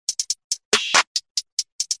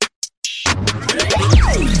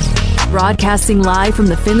Broadcasting live from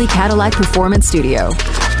the Finley Cadillac Performance Studio.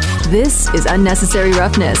 This is Unnecessary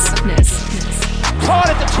Roughness. Caught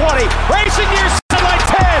at the 20, racing near sideline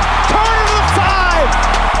 10, turn to the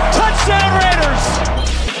 5, touchdown Raiders.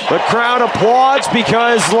 The crowd applauds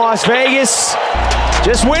because Las Vegas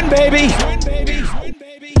just win, baby.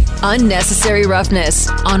 Unnecessary Roughness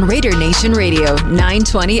on Raider Nation Radio,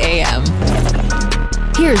 920 AM.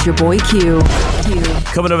 Here's your boy Q.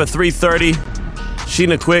 Coming up at 3:30,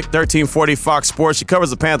 Sheena Quick, 1340 Fox Sports. She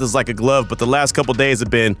covers the Panthers like a glove, but the last couple days have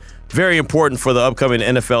been very important for the upcoming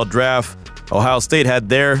NFL draft. Ohio State had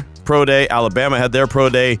their pro day. Alabama had their pro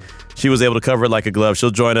day. She was able to cover it like a glove. She'll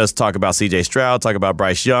join us, talk about C.J. Stroud, talk about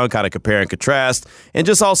Bryce Young, kind of compare and contrast, and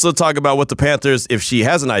just also talk about what the Panthers, if she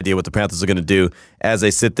has an idea what the Panthers are going to do as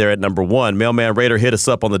they sit there at number one. Mailman Raider, hit us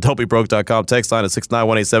up on the don'tbebroke.com text line at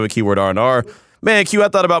 69187, keyword R&R. Man, Q, I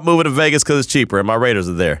thought about moving to Vegas because it's cheaper and my Raiders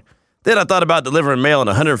are there. Then I thought about delivering mail in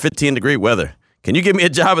 115-degree weather. Can you give me a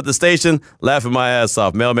job at the station? Laughing my ass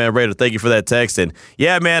off. Mailman Raider, thank you for that text. And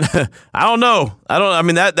yeah, man, I don't know. I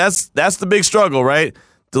mean, that's the big struggle, right?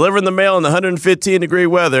 Delivering the mail in the 115-degree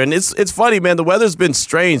weather. And it's funny, man. The weather's been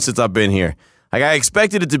strange since I've been here. Like, I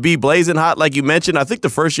expected it to be blazing hot, like you mentioned. I think the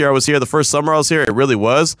first year I was here, the first summer I was here, it really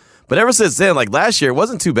was. But ever since then, like last year, it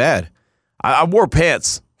wasn't too bad. I wore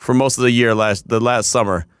pants for most of the year the last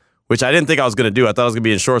summer, which I didn't think I was going to do. I thought I was going to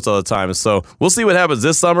be in shorts all the time. So we'll see what happens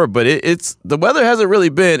this summer. But the weather hasn't really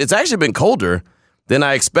been. It's actually been colder than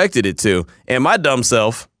I expected it to. And my dumb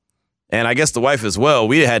self, and I guess the wife as well,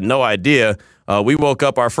 we had no idea. We woke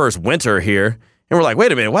up our first winter here, and we're like,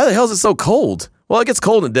 wait a minute, why the hell is it so cold? Well, it gets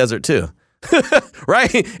cold in the desert too, right?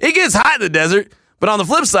 It gets hot in the desert, but on the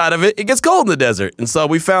flip side of it, it gets cold in the desert. And so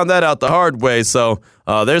we found that out the hard way. So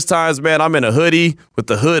there's times, man, I'm in a hoodie with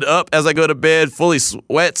the hood up as I go to bed, fully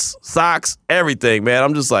sweats, socks, everything, man.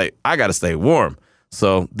 I'm just like, I got to stay warm.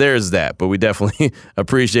 So there's that. But we definitely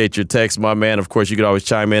appreciate your text, my man. Of course, you can always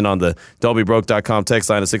chime in on the don'tbebroke.com text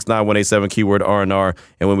line at 69187, keyword R&R.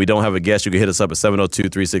 And when we don't have a guest, you can hit us up at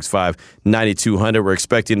 702-365-9200. We're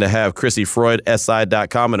expecting to have Chrissy Freud,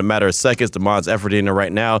 SI.com, in a matter of seconds. DeMond's efforting it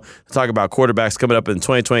right now to talk about quarterbacks coming up in the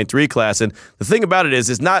 2023 class. And the thing about it is,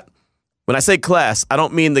 it's not, when I say class, I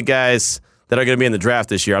don't mean the guys that are going to be in the draft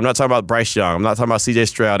this year. I'm not talking about Bryce Young. I'm not talking about C.J.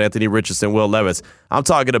 Stroud, Anthony Richardson, Will Levis. I'm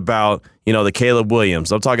talking about, the Caleb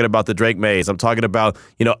Williams. I'm talking about the Drake Mays. I'm talking about,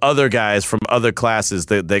 other guys from other classes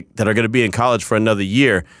that are going to be in college for another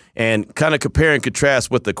year, and kind of compare and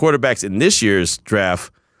contrast what the quarterbacks in this year's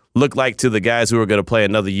draft look like to the guys who are going to play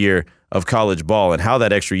another year of college ball and how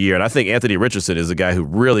that extra year. And I think Anthony Richardson is a guy who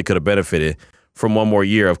really could have benefited from one more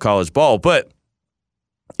year of college ball. But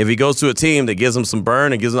if he goes to a team that gives him some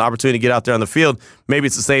burn and gives him an opportunity to get out there on the field, maybe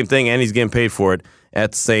it's the same thing and he's getting paid for it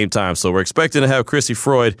at the same time. So we're expecting to have Chrissy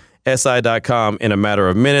Freud, SI.com, in a matter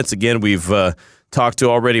of minutes. Again, we've talked to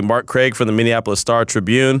already Mark Craig from the Minneapolis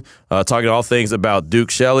Star-Tribune, talking all things about Duke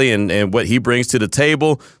Shelley and what he brings to the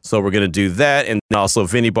table. So we're going to do that. And also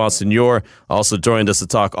Vinny Bonsignor also joined us to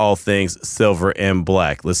talk all things silver and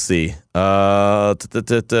black. Let's see. Hold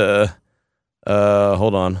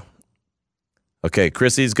on. Okay,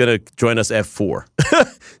 Chrissy's going to join us at 4.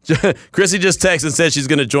 Chrissy just texted and said she's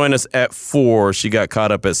going to join us at 4. She got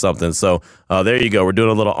caught up at something. So there you go. We're doing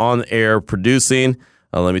a little on-air producing.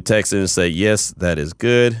 Let me text in and say, yes, that is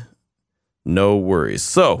good. No worries.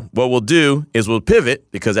 So what we'll do is we'll pivot,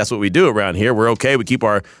 because that's what we do around here. We're okay. We keep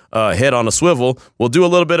our head on a swivel. We'll do a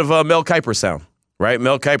little bit of Mel Kiper sound, right?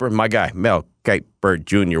 Mel Kiper, my guy, Mel Kiper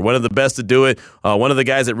Jr., one of the best to do it. One of the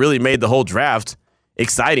guys that really made the whole draft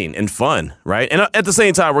exciting and fun, right? And at the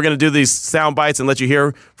same time, we're going to do these sound bites and let you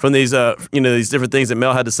hear from these, these different things that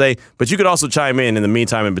Mel had to say. But you could also chime in the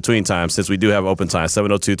meantime, in between time, since we do have open time,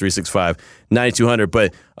 702-365-9200.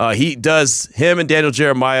 But him and Daniel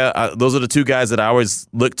Jeremiah, those are the two guys that I always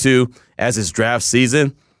look to as his draft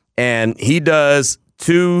season. And he does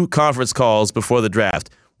 2 conference calls before the draft.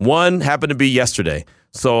 One happened to be yesterday.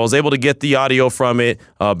 So I was able to get the audio from it,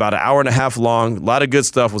 about an hour and a half long, a lot of good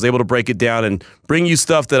stuff, was able to break it down and bring you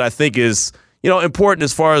stuff that I think is, important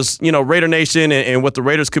as far as, Raider Nation and what the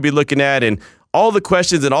Raiders could be looking at. And all the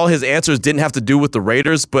questions and all his answers didn't have to do with the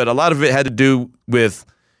Raiders, but a lot of it had to do with,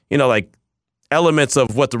 like elements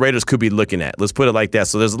of what the Raiders could be looking at. Let's put it like that.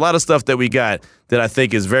 So there's a lot of stuff that we got that I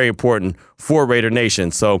think is very important for Raider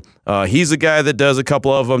Nation. So he's a guy that does a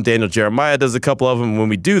couple of them. Daniel Jeremiah does a couple of them. When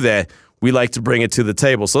we do that, we like to bring it to the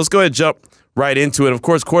table. So let's go ahead and jump right into it. Of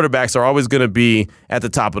course, quarterbacks are always going to be at the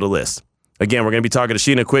top of the list. Again, we're going to be talking to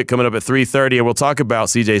Sheena Quick coming up at 3:30, and we'll talk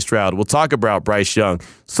about C.J. Stroud. We'll talk about Bryce Young.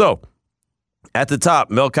 So At the top,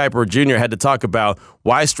 Mel Kiper Jr. had to talk about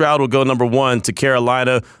why Stroud will go number 1 to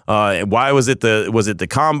Carolina. Why was it the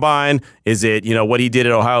combine? Is it what he did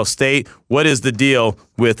at Ohio State? What is the deal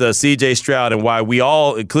with C.J. Stroud and why we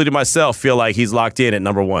all, including myself, feel like he's locked in at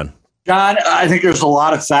number 1? John, I think there's a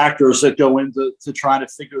lot of factors that go into trying to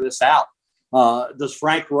figure this out. Does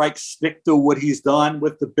Frank Reich stick to what he's done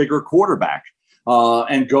with the bigger quarterback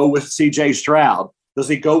and go with C.J. Stroud? Does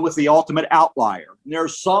he go with the ultimate outlier? And there are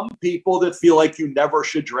some people that feel like you never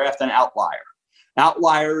should draft an outlier.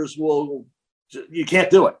 Outliers you can't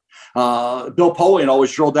do it. Bill Polian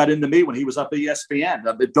always drilled that into me when he was up at ESPN.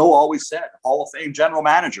 Bill always said, Hall of Fame general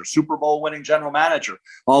manager, Super Bowl winning general manager,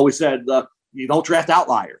 always said, you don't draft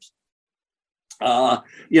outliers.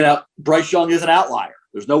 Bryce Young is an outlier.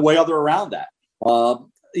 There's no way other around that.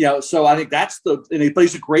 So I think but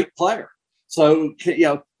he's a great player. So,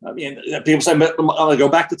 people say, I'm going to go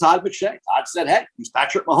back to Todd McShay. Todd said, hey, he's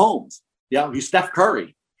Patrick Mahomes. He's Steph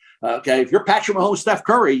Curry. Okay, if you're Patrick Mahomes, Steph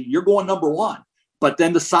Curry, you're going number 1. But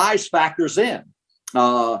then the size factors in.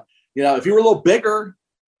 If you were a little bigger,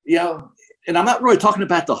 and I'm not really talking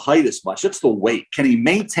about the height as much. It's the weight. Can he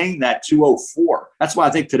maintain that 204? That's why I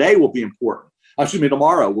think today will be important.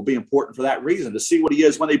 Tomorrow will be important for that reason, to see what he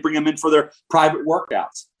is when they bring him in for their private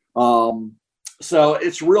workouts. So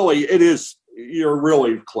you're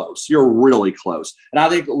really close. You're really close. And I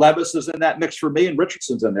think Levis is in that mix for me, and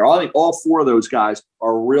Richardson's in there. I think all 4 of those guys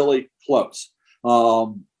are really close. I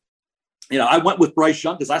went with Bryce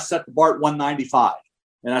Young because I set the bar at 195.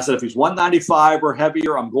 And I said, if he's 195 or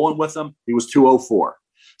heavier, I'm going with him. He was 204.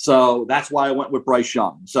 So that's why I went with Bryce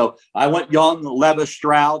Young. So I went Young, Levis,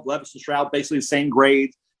 Stroud. Levis and Stroud basically the same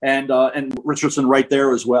grade. And Richardson right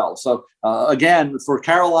there as well. So, again, for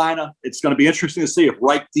Carolina, it's going to be interesting to see if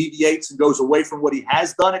Reich deviates and goes away from what he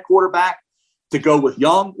has done at quarterback to go with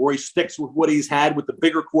Young, or he sticks with what he's had with the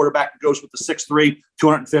bigger quarterback and goes with the 6'3",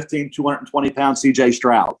 215, 220-pound C.J.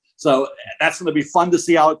 Stroud. So that's going to be fun to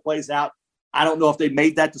see how it plays out. I don't know if they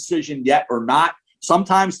made that decision yet or not.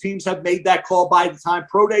 Sometimes teams have made that call by the time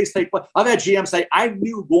pro days take place. I've had GM say, I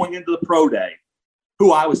knew going into the pro day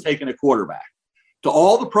who I was taking at quarterback. To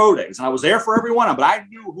all the pro days, and I was there for every one of them, but I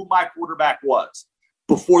knew who my quarterback was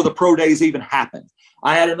before the pro days even happened.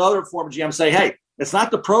 I had another former GM say, hey, it's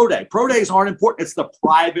not the pro day. Pro days aren't important. It's the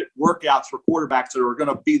private workouts for quarterbacks that are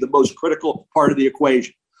going to be the most critical part of the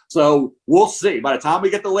equation. So we'll see. By the time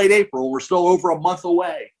we get to late April, we're still over a month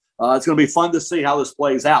away. It's going to be fun to see how this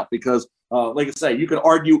plays out because, like I say, you can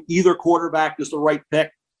argue either quarterback is the right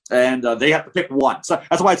pick. And they have to pick one. So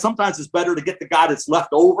that's why sometimes it's better to get the guy that's left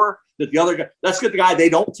over that the other guy. Let's get the guy they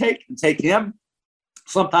don't take and take him.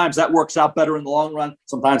 Sometimes that works out better in the long run.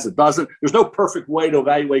 Sometimes it doesn't. There's no perfect way to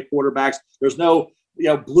evaluate quarterbacks. There's no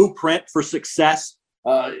blueprint for success.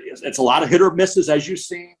 It's a lot of hit or misses, as you've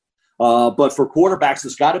seen. But for quarterbacks,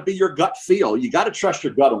 it's got to be your gut feel. You got to trust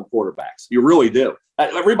your gut on quarterbacks. You really do.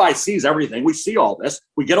 Everybody sees everything. We see all this.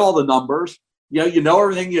 We get all the numbers. You know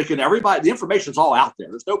everything. The information's all out there.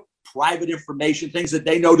 There's no private information, things that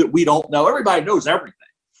they know that we don't know. Everybody knows everything.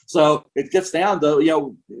 So it gets down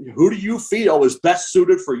to, who do you feel is best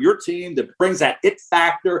suited for your team that brings that it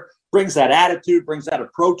factor, brings that attitude, brings that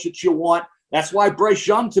approach that you want. That's why Bryce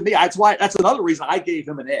Young, to me, that's another reason I gave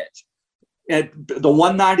him an edge. And the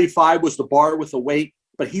 195 was the bar with the weight,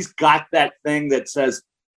 but he's got that thing that says,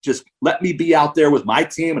 just let me be out there with my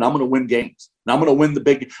team and I'm going to win games. And I'm going to win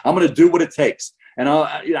I'm going to do what it takes. And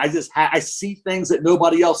I see things that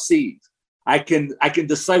nobody else sees. I can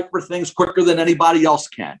decipher things quicker than anybody else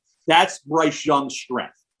can. That's Bryce Young's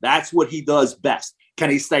strength. That's what he does best. Can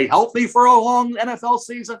he stay healthy for a long NFL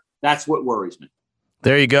season? That's what worries me.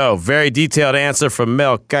 There you go. Very detailed answer from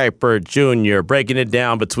Mel Kiper Jr., breaking it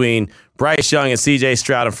down between Bryce Young and C.J.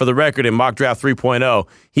 Stroud. And for the record, in Mock Draft 3.0,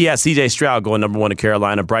 he has C.J. Stroud going number 1 to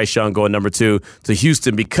Carolina, Bryce Young going number 2 to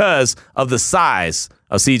Houston because of the size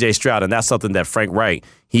of C.J. Stroud. And that's something that Frank Reich,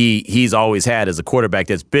 he's always had as a quarterback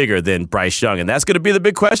that's bigger than Bryce Young. And that's going to be the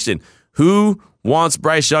big question. Who wants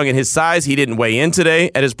Bryce Young in his size? He didn't weigh in today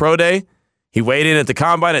at his pro day. He weighed in at the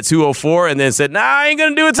combine at 204 and then said, I ain't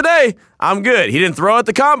going to do it today. I'm good. He didn't throw at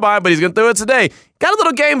the combine, but he's going to throw it today. Got a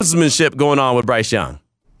little gamesmanship going on with Bryce Young.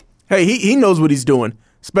 Hey, he knows what he's doing,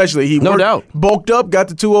 especially he no doubt bulked up, got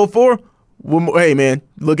to 204. Well, hey, man,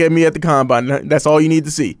 look at me at the combine. That's all you need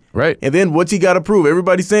to see. Right. And then what's he got to prove?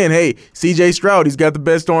 Everybody's saying, hey, C.J. Stroud, he's got the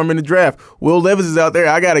best arm in the draft. Will Levis is out there.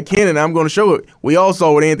 I got a cannon. I'm going to show it. We all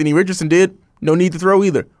saw what Anthony Richardson did. No need to throw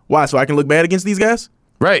either. Why? So I can look bad against these guys?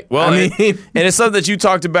 Right. Well, and it's something that you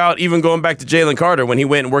talked about even going back to Jalen Carter when he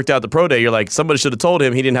went and worked out the pro day. You're like, somebody should have told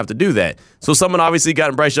him he didn't have to do that. So someone obviously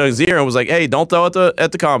got in Bryce Young's ear and was like, hey, don't throw at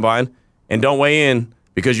the combine and don't weigh in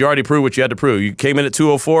because you already proved what you had to prove. You came in at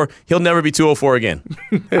 204. He'll never be 204 again.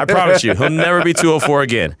 I promise you. He'll never be 204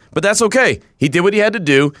 again. But that's okay. He did what he had to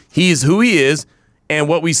do. He is who he is. And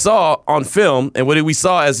what we saw on film and what we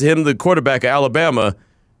saw as him, the quarterback of Alabama,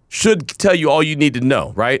 should tell you all you need to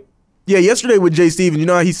know, right? Yeah, yesterday with Jay Stevens, you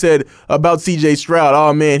know how he said about C.J. Stroud,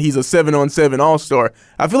 oh, man, he's a 7-on-7 all-star.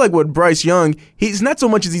 I feel like with Bryce Young, he's not so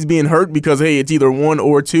much as he's being hurt because, hey, it's either 1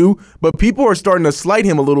 or 2, but people are starting to slight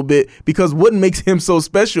him a little bit because what makes him so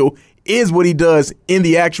special is what he does in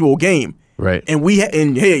the actual game. Right.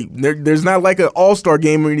 And hey, there's not like an all-star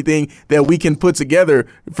game or anything that we can put together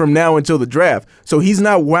from now until the draft. So he's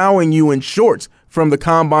not wowing you in shorts from the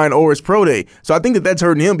combine or his pro day. So I think that that's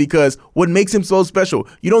hurting him because what makes him so special,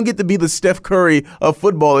 you don't get to be the Steph Curry of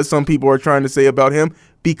football, as some people are trying to say about him,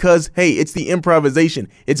 because, hey, it's the improvisation.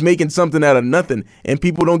 It's making something out of nothing. And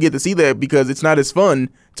people don't get to see that because it's not as fun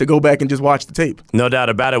to go back and just watch the tape. No doubt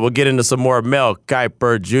about it. We'll get into some more Mel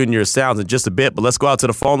Kiper Jr. sounds in just a bit, but let's go out to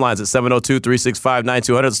the phone lines at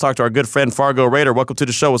 702-365-9200. Let's talk to our good friend Fargo Raider. Welcome to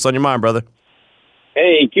the show. What's on your mind, brother?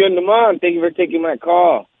 Hey, Q and Damon, thank you for taking my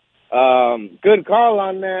call. Good call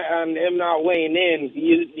on that, on him not weighing in.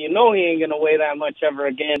 You know he ain't gonna weigh that much ever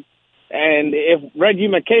again. And if Reggie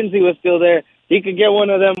McKenzie was still there, he could get one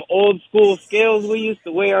of them old school scales we used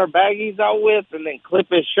to weigh our baggies out with, and then clip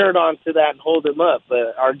his shirt onto that and hold him up.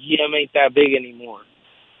 But our GM ain't that big anymore.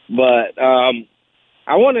 But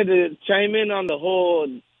I wanted to chime in on the whole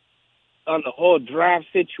draft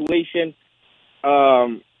situation.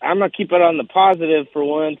 I'm gonna keep it on the positive for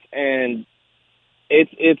once, and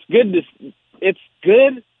it's good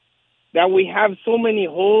that we have so many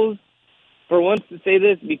holes for once to say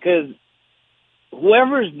this, because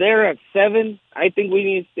whoever's there at 7, I think we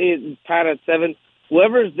need to stay pat at 7.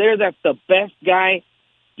 Whoever's there that's the best guy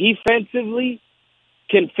defensively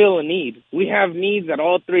can fill a need. We have needs at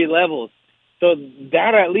all 3 levels. So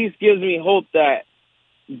that at least gives me hope that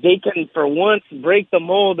they can, for once, break the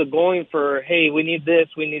mold of going for, hey, we need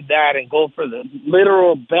this, we need that, and go for the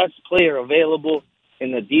literal best player available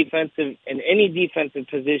in any defensive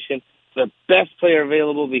position, the best player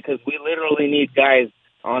available, because we literally need guys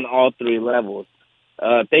on all 3 levels.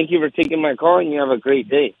 Thank you for taking my call, and you have a great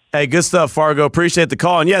day. Hey, good stuff, Fargo. Appreciate the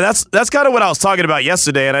call. And yeah, that's kind of what I was talking about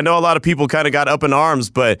yesterday. And I know a lot of people kind of got up in arms,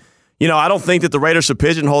 but I don't think that the Raiders should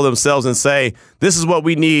pigeonhole themselves and say this is what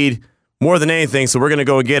we need more than anything, so we're going to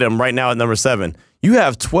go and get him right now at number 7. You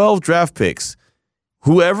have 12 draft picks.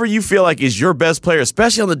 Whoever you feel like is your best player,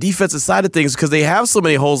 especially on the defensive side of things, because they have so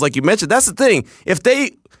many holes, like you mentioned. That's the thing. If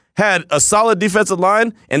they had a solid defensive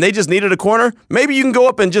line and they just needed a corner, maybe you can go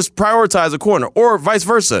up and just prioritize a corner, or vice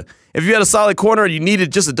versa. If you had a solid corner and you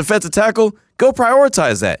needed just a defensive tackle, go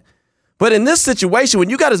prioritize that. But in this situation, when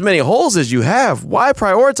you got as many holes as you have, why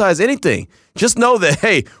prioritize anything? Just know that,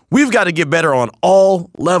 hey, we've got to get better on all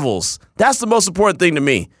levels. That's the most important thing to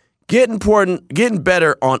me. Getting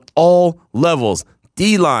better on all levels.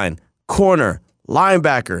 D-line, corner,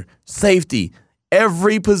 linebacker, safety.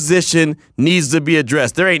 Every position needs to be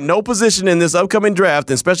addressed. There ain't no position in this upcoming draft,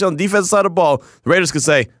 and especially on the defensive side of the ball, the Raiders could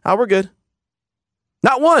say, we're good.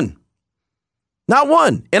 Not one. Not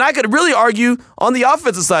one. And I could really argue on the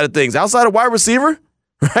offensive side of things, outside of wide receiver,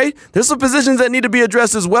 right? There's some positions that need to be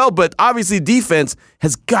addressed as well, but obviously defense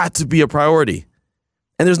has got to be a priority.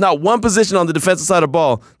 And there's not one position on the defensive side of the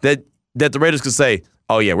ball that the Raiders could say,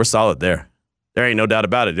 oh, yeah, we're solid there. There ain't no doubt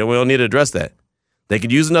about it. We don't need to address that. They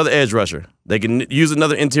could use another edge rusher. They can use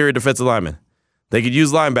another interior defensive lineman. They could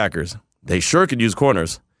use linebackers. They sure could use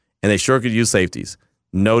corners. And they sure could use safeties.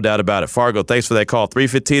 No doubt about it. Fargo, thanks for that call.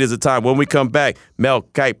 3:15 is the time. When we come back, Mel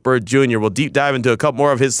Kiper Jr. will deep dive into a couple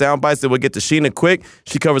more of his sound bites. Then we'll get to Sheena quick.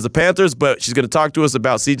 She covers the Panthers, but she's going to talk to us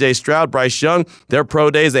about C.J. Stroud, Bryce Young, their pro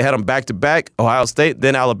days. They had them back-to-back, Ohio State,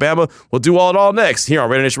 then Alabama. We'll do all it all next here on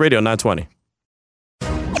Raider Nation Radio 920.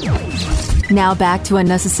 Now back to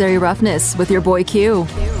Unnecessary Roughness with your boy Q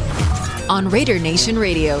on Raider Nation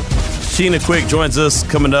Radio. Sheena Quick joins us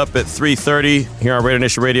coming up at 3:30 here on Raider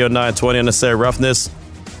Nation Radio 920. Unnecessary Roughness.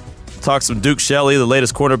 Talk some Duke Shelley, the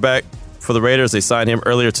latest cornerback for the Raiders. They signed him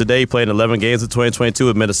earlier today. He played in 11 games in 2022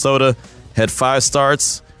 with Minnesota. Had 5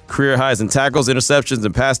 starts, career highs in tackles, interceptions,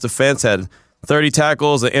 and pass defense. Had 30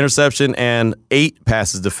 tackles, an interception, and 8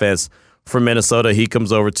 passes defense for Minnesota. He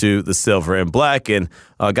comes over to the Silver and Black and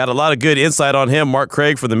got a lot of good insight on him. Mark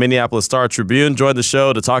Craig from the Minneapolis Star-Tribune joined the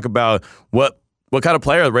show to talk about what kind of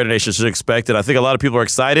player the Raider Nation should expect. And I think a lot of people are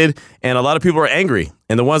excited and a lot of people are angry.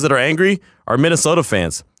 And the ones that are angry are Minnesota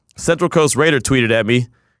fans. Central Coast Raider tweeted at me,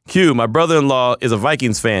 Q, my brother-in-law is a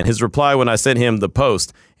Vikings fan. His reply when I sent him the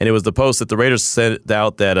post, and it was the post that the Raiders sent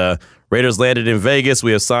out that Raiders landed in Vegas.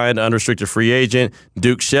 We have signed unrestricted free agent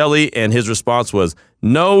Duke Shelley, and his response was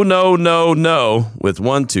no, no, no, no, with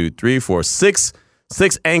 6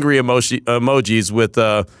 angry emojis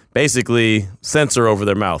with basically censor over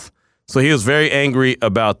their mouth. So he was very angry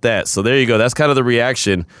about that. So there you go. That's kind of the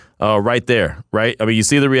reaction right there, right? I mean, you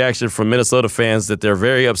see the reaction from Minnesota fans that they're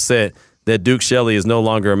very upset that Duke Shelley is no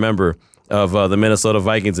longer a member of the Minnesota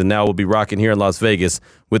Vikings and now will be rocking here in Las Vegas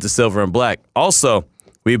with the silver and black. Also,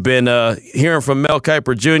 we've been hearing from Mel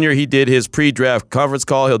Kiper Jr. He did his pre-draft conference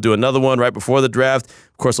call. He'll do another one right before the draft.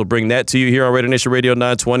 Of course, we'll bring that to you here on Raider Nation Radio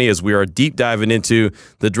 920 as we are deep diving into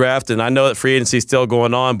the draft. And I know that free agency is still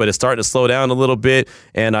going on, but it's starting to slow down a little bit.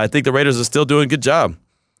 And I think the Raiders are still doing a good job,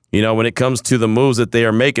 you know, when it comes to the moves that they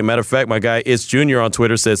are making. Matter of fact, my guy It's Jr. on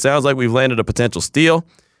Twitter says, sounds like we've landed a potential steal.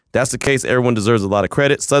 That's the case. Everyone deserves a lot of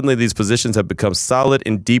credit. Suddenly, these positions have become solid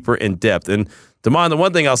and deeper in depth. And, Damon, the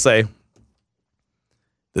one thing I'll say,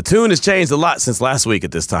 the tune has changed a lot since last week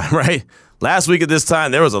at this time, right? Last week at this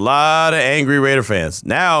time, there was a lot of angry Raider fans.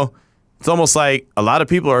 Now, it's almost like a lot of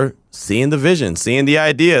people are seeing the vision, seeing the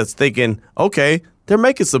ideas, thinking, okay, they're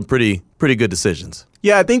making some pretty good decisions.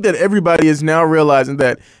 Yeah, I think that everybody is now realizing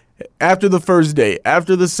that after the first day,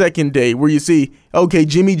 after the second day, where you see, okay,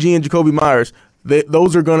 Jimmy G and Jacoby Myers,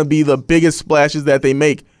 those are going to be the biggest splashes that they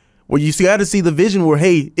make. Well, you got to see the vision where,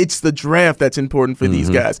 hey, it's the draft that's important for these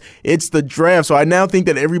guys. It's the draft. So I now think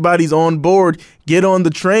that everybody's on board, get on the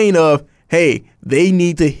train of, hey, they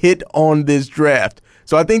need to hit on this draft.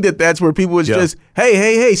 So I think that that's where people is just,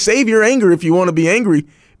 hey, save your anger if you want to be angry.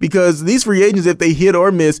 Because these free agents, if they hit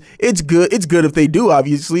or miss, it's good. It's good if they do,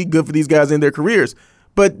 obviously. Good for these guys in their careers.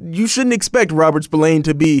 But you shouldn't expect Robert Spillane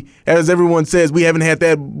to be, as everyone says, we haven't had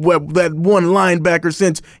that one linebacker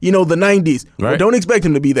since, the 90s. Right. Well, don't expect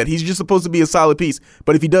him to be that. He's just supposed to be a solid piece.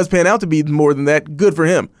 But if he does pan out to be more than that, good for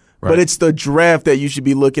him. Right. But it's the draft that you should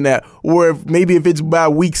be looking at. Or if it's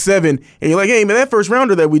about week 7 and you're like, hey, man, that first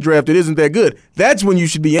rounder that we drafted isn't that good. That's when you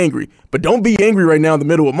should be angry. But don't be angry right now in the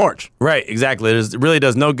middle of March. Right, exactly. It really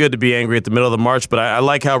does no good to be angry at the middle of the March. But I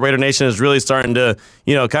like how Raider Nation is really starting to,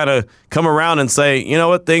 kind of come around and say, you know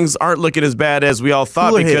what, things aren't looking as bad as we all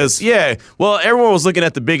thought. Because, everyone was looking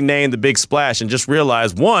at the big name, the big splash, and just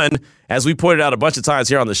realized, one, as we pointed out a bunch of times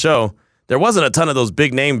here on the show, there wasn't a ton of those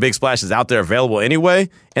big name, big splashes out there available anyway.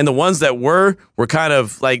 And the ones that were kind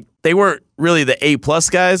of like, they weren't really the A-plus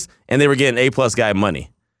guys, and they were getting A-plus guy money.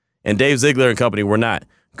 And Dave Ziegler and company were not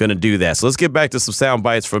going to do that. So let's get back to some sound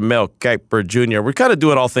bites from Mel Kiper Jr. We're kind of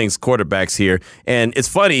doing all things quarterbacks here. And it's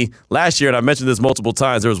funny, last year, and I mentioned this multiple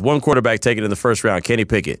times, there was one quarterback taken in the first round, Kenny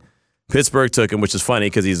Pickett. Pittsburgh took him, which is funny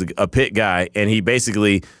because he's a Pitt guy, and he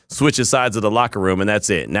basically switches sides of the locker room, and that's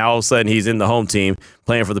it. Now all of a sudden he's in the home team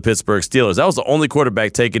playing for the Pittsburgh Steelers. That was the only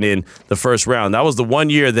quarterback taken in the first round. That was the one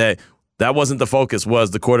year that wasn't the focus,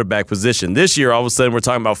 was the quarterback position. This year, all of a sudden, we're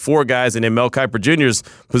talking about 4 guys, and in Mel Kiper Jr.'s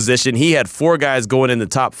position, he had 4 guys going in the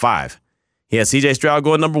top 5. He had C.J. Stroud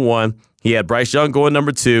going number 1. He had Bryce Young going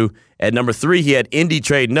number 2. At number 3, he had Indy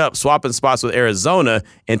trading up, swapping spots with Arizona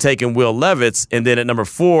and taking Will Levis. And then at number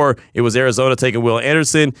 4, it was Arizona taking Will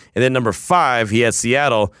Anderson. And then number 5, he had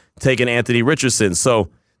Seattle taking Anthony Richardson. So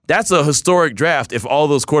that's a historic draft if all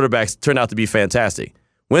those quarterbacks turn out to be fantastic.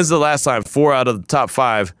 When's the last time 4 out of the top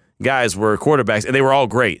 5 guys were quarterbacks and they were all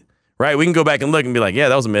great? Right? We can go back and look and be like, yeah,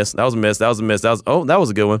 that was a miss. That was a miss. That was a miss. That was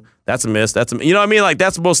a good one. That's a miss. You know what I mean? Like,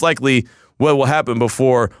 that's most likely what will happen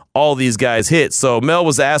before all these guys hit. So Mel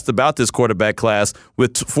was asked about this quarterback class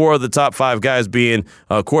with 4 of the top 5 guys being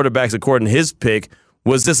quarterbacks according to his pick.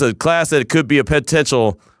 Was this a class that could be a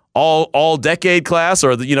potential all decade class,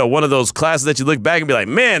 or one of those classes that you look back and be like,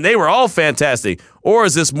 man, they were all fantastic? Or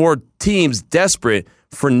is this more teams desperate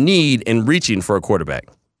for need and reaching for a quarterback?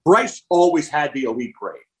 Bryce always had the elite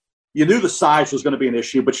grade. You knew the size was going to be an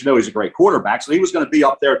issue, but he's a great quarterback, so he was going to be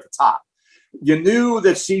up there at the top. You knew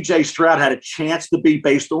that C.J. Stroud had a chance to be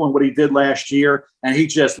based on what he did last year, and he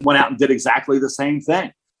just went out and did exactly the same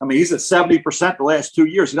thing. I mean, he's at 70% the last 2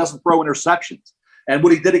 years. He doesn't throw interceptions. And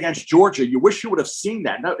what he did against Georgia, you wish you would have seen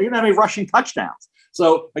that. No, he didn't have any rushing touchdowns.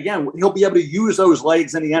 So, again, he'll be able to use those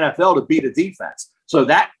legs in the NFL to beat a defense. So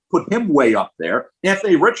that put him way up there.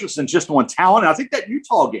 Anthony Richardson just on talent. I think that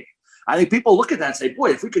Utah game, I think people look at that and say, boy,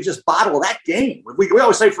 if we could just bottle that game. We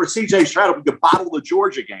always say for C.J. Stroud, we could bottle the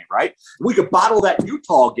Georgia game, right? We could bottle that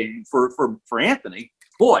Utah game for Anthony.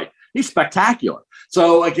 Boy, he's spectacular.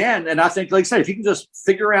 So, again, and I think, like I said, if you can just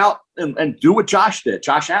figure out and do what Josh did,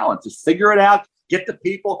 Josh Allen, just figure it out, get the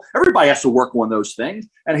people. Everybody has to work on those things,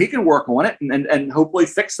 and he can work on it and hopefully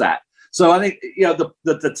fix that. So I think,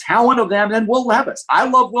 the talent of them, and Will Levis. I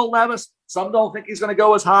love Will Levis. Some don't think he's going to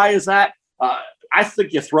go as high as that. I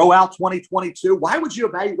think you throw out 2022. Why would you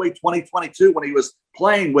evaluate 2022 when he was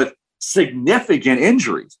playing with significant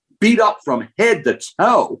injuries, beat up from head to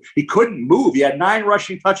toe? He couldn't move. He had 9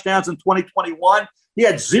 rushing touchdowns in 2021. He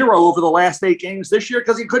had 0 over the last 8 games this year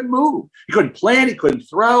because he couldn't move. He couldn't plan. He couldn't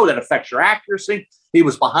throw. That affects your accuracy. He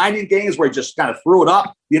was behind in games where he just kind of threw it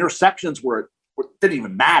up. The interceptions didn't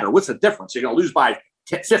even matter. What's the difference? You're going to lose by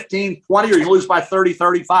 15, 20, or you lose by 30,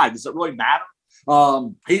 35. Does it really matter?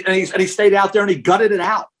 He stayed out there and he gutted it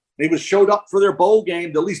out. He showed up for their bowl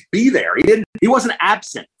game to at least be there. He wasn't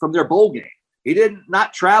absent from their bowl game. He didn't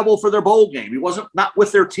not travel for their bowl game. He wasn't not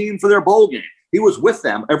with their team for their bowl game. He was with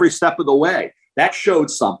them every step of the way. That showed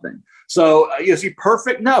something. So is he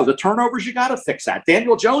perfect? No. The turnovers, you got to fix that.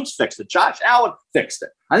 Daniel Jones fixed it. Josh Allen fixed it.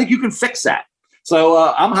 I think you can fix that. So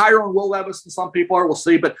I'm higher on Will Levis than some people are. We'll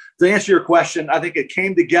see. But to answer your question, I think it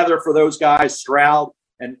came together for those guys. Stroud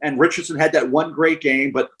and Richardson had that one great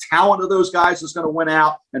game, but talent of those guys is going to win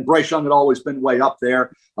out. And Bryce Young had always been way up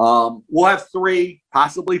there. We'll have 3,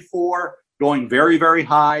 possibly 4, going very, very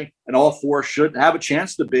high, and all 4 should have a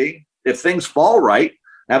chance to be, if things fall right,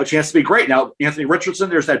 have a chance to be great. Now, Anthony Richardson,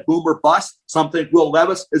 there's that boomer bust. Some think Will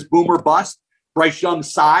Levis is boomer bust. Bryce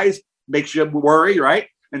Young's size makes you worry, right?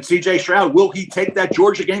 And C.J. Stroud, will he take that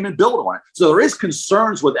Georgia game and build on it? So there is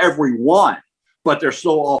concerns with every one, but they're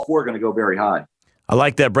still all 4 going to go very high. I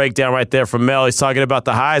like that breakdown right there from Mel. He's talking about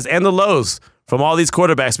the highs and the lows from all these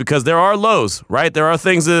quarterbacks, because there are lows, right? There are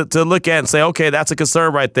things to look at and say, okay, that's a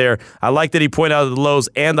concern right there. I like that he pointed out the lows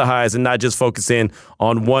and the highs and not just focus in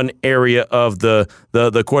on one area of the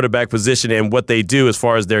quarterback position and what they do as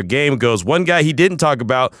far as their game goes. One guy he didn't talk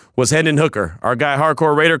about was Hendon Hooker. Our guy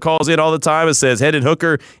Hardcore Raider calls in all the time and says Hendon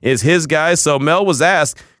Hooker is his guy. So Mel was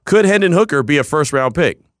asked, could Hendon Hooker be a first-round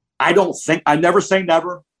pick? I never say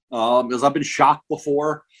never, because I've been shocked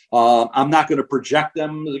before. I'm not going to project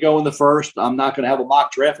them to go in the first. I'm not going to have a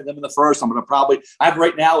mock draft of them in the first. I'm going to I have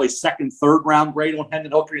right now a second, third round grade on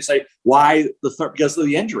Hendon Hooker. You say, why the third? Because of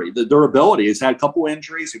the injury, the durability. He's had a couple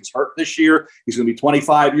injuries. He was hurt this year. He's going to be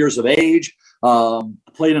 25 years of age.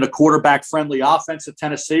 Played in a quarterback-friendly offense at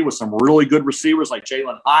Tennessee with some really good receivers like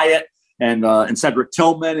Jalen Hyatt and Cedric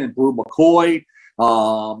Tillman and Brew McCoy.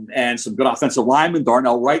 And some good offensive linemen.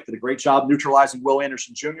 Darnell Wright did a great job neutralizing Will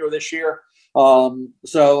Anderson Jr. this year.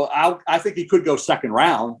 So I think he could go second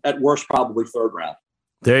round, at worst probably third round.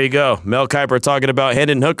 There you go. Mel Kiper talking about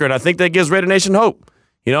Hendon Hooker, and I think that gives Raider Nation hope.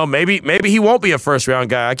 You know, maybe he won't be a first-round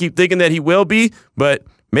guy. I keep thinking that he will be, but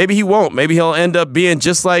maybe he won't. Maybe he'll end up being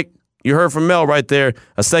just like you heard from Mel right there,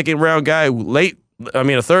 a second-round guy,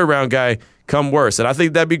 a third-round guy come worse. And I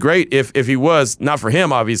think that'd be great if he was, not for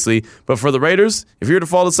him, obviously, but for the Raiders, if he were to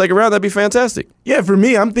fall to the second round, that'd be fantastic. Yeah, for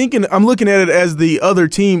me, I'm looking at it as the other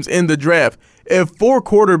teams in the draft. If 4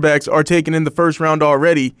 quarterbacks are taken in the first round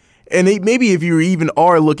already, and maybe if you even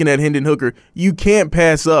are looking at Hendon Hooker, you can't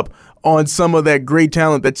pass up on some of that great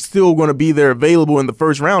talent that's still going to be there available in the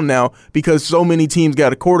first round now, because so many teams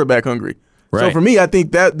got a quarterback hungry. Right. So for me, I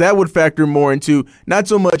think that would factor more into not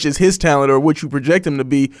so much as his talent or what you project him to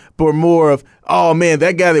be, but more of, oh, man,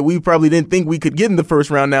 that guy that we probably didn't think we could get in the first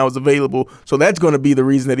round now is available. So that's going to be the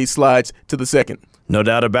reason that he slides to the second. No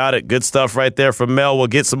doubt about it. Good stuff right there from Mel. We'll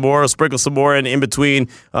get some more, sprinkle some more in between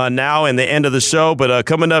now and the end of the show. But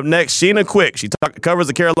coming up next, Sheena Quick. She covers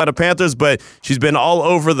the Carolina Panthers, but she's been all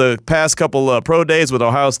over the past couple pro days with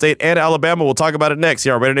Ohio State and Alabama. We'll talk about it next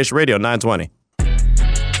here on Raider Nation Radio 920.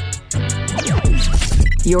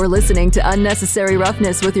 You're listening to Unnecessary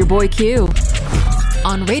Roughness with your boy Q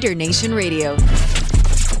on Raider Nation Radio.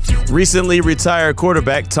 Recently retired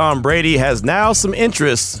quarterback Tom Brady has now some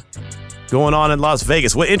interest going on in Las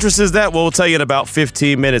Vegas. What interest is that? Well, we'll tell you in about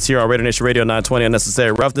 15 minutes here on Raider Nation Radio 920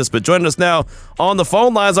 Unnecessary Roughness. But joining us now on the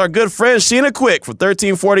phone lines, our good friend Sheena Quick from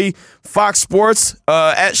 1340 Fox Sports,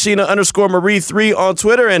 at Sheena_Marie3 on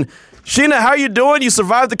Twitter. And Sheena, how you doing? You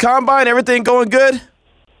survived the combine? Everything going good?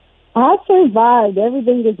 I survived.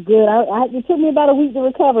 Everything is good. It took me about a week to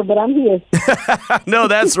recover, but I'm here. No,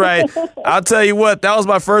 that's right. I'll tell you what, that was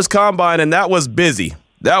my first combine, and that was busy.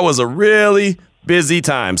 That was a really busy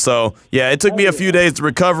time. So, yeah, it took me a few days to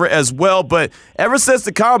recover as well. But ever since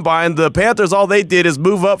the combine, the Panthers, all they did is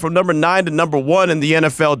move up from number 9 to number 1 in the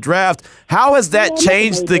NFL draft. How has that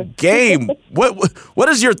changed the game? What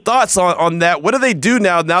is your thoughts on that? What do they do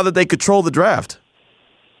now that they control the draft?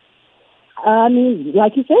 I mean,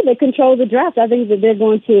 like you said, they control the draft. I think that they're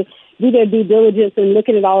going to do their due diligence in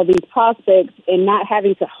looking at all of these prospects and not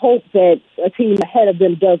having to hope that a team ahead of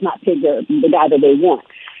them does not pick the guy that they want.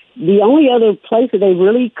 The only other place that they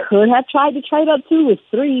really could have tried to trade up to is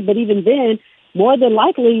 3, but even then, more than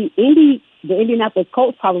likely, the Indianapolis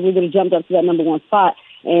Colts probably would have jumped up to that number 1 spot.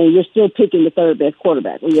 and you're still picking the third best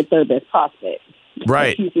quarterback or your third best prospect.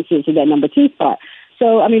 Right. Houston sits in that number 2 spot.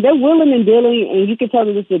 So, I mean, they're willing and dealing, and you can tell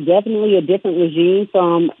that this is definitely a different regime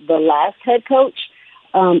from the last head coach.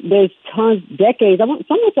 There's decades. Someone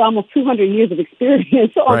said almost 200 years of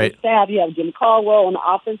experience on the staff. You have Jim Caldwell on the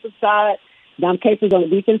offensive side, Dom Capers on the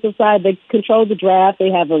defensive side. They control the draft. They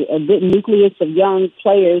have a good nucleus of young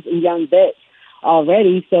players and young vets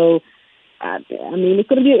already. So, I mean, it's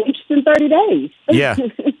going to be an interesting 30 days. Yeah.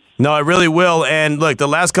 No, it really will. And look, the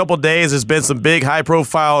last couple of days, there's been some big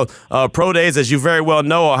high-profile pro days, as you very well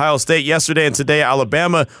know. Ohio State yesterday and today,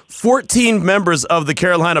 Alabama. 14 members of the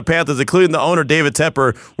Carolina Panthers, including the owner, David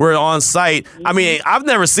Tepper, were on site. I mean, I've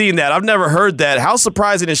never seen that. I've never heard that. How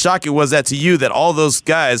surprising and shocking was that to you that all those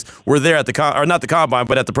guys were there at or not the Combine,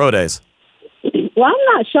 but at the pro days? Well,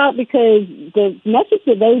 I'm not shocked because the message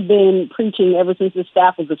that they've been preaching ever since the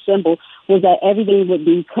staff was assembled was that everything would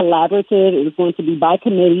be collaborative. It was going to be by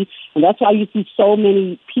committee, and that's why you see so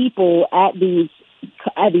many people at these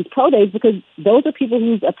pro days, because those are people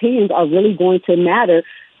whose opinions are really going to matter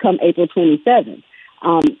come April 27th.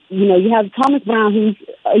 You have Thomas Brown, who's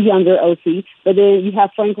a younger OC, but then you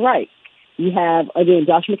have Frank Reich. You have, again,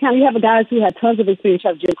 Josh McCown. You have guys who had tons of experience. You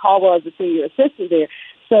have Jim Caldwell as the senior assistant there.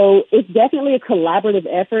 So it's definitely a collaborative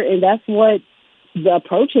effort, and that's what the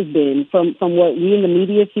approach has been from what we in the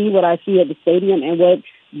media see, what I see at the stadium, and what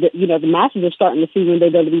the masses are starting to see when they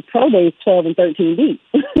go to these pro days 12 and 13 deep.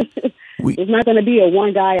 It's not going to be a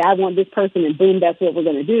one guy, I want this person, and boom, that's what we're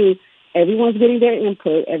going to do. Everyone's getting their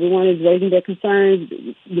input. Everyone is raising their concerns.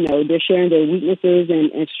 They're sharing their weaknesses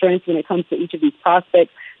and strengths when it comes to each of these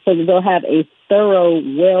prospects, so that they'll have a thorough,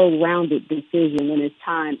 well-rounded decision when it's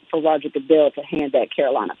time for Roger Goodell to hand that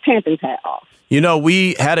Carolina Panthers hat off.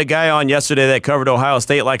 We had a guy on yesterday that covered Ohio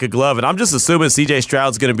State like a glove, and I'm just assuming C.J.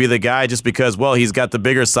 Stroud's going to be the guy just because, well, he's got the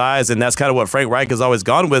bigger size, and that's kind of what Frank Reich has always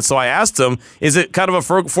gone with. So I asked him, is it kind of a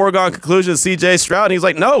foregone conclusion, C.J. Stroud? And he's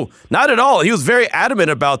like, no, not at all. He was very adamant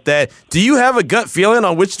about that. Do you have a gut feeling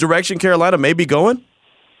on which direction Carolina may be going?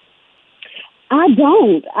 I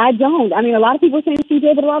don't. I mean, a lot of people are saying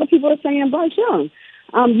CJ, but a lot of people are saying Bryce Young.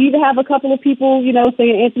 You have a couple of people,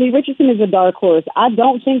 saying Anthony Richardson is a dark horse. I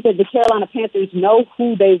don't think that the Carolina Panthers know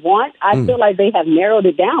who they want. I feel like they have narrowed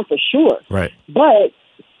it down for sure. Right. But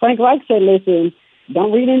Frank Reich said, listen,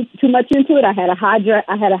 don't read too much into it. I had a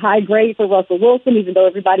high grade for Russell Wilson, even though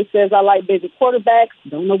everybody says I like bigger quarterbacks.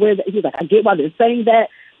 Don't know where he's like, I get why they're saying that.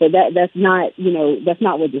 But that's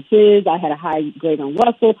not what this is. I had a high grade on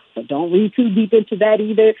Russell, but don't read too deep into that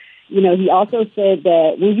either. He also said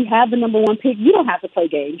that when you have the number 1 pick, you don't have to play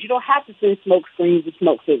games. You don't have to send smoke screens and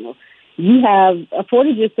smoke signals. You have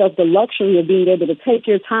afforded yourself the luxury of being able to take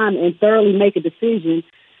your time and thoroughly make a decision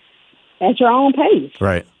at your own pace.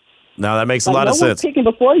 Right. Now that makes a lot of sense. No one's picking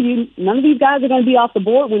before you. None of these guys are going to be off the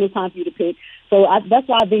board when it's time for you to pick. So that's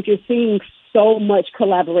why I think you're seeing so much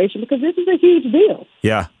collaboration, because this is a huge deal.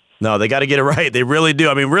 Yeah. No, they got to get it right. They really do.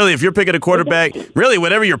 I mean, really, if you're picking a quarterback, really,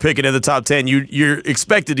 whatever you're picking in the top 10, you're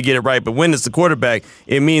expected to get it right. But when it's the quarterback,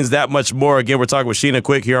 it means that much more. Again, we're talking with Sheena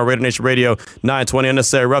Quick here on Raider Nation Radio 920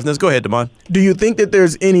 Unnecessary Roughness. Go ahead, Damon. Do you think that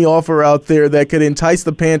there's any offer out there that could entice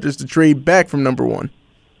the Panthers to trade back from number 1?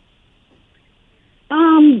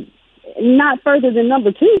 Not further than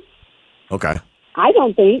number 2. Okay. I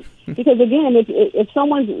don't think, because again, if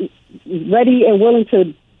someone's ready and willing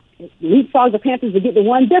to leapfrog the Panthers to get the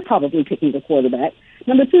 1, they're probably picking the quarterback.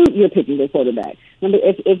 Number 2, you're picking the quarterback.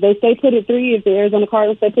 If they stay put at 3, if the Arizona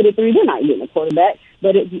Cardinals stay put at 3, they're not getting a quarterback.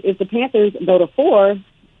 But if the Panthers go to 4,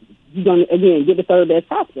 you're going to, again, get the third best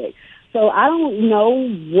prospect. So I don't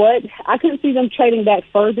know I couldn't see them trading back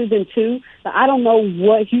further than 2. But I don't know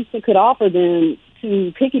what Houston could offer them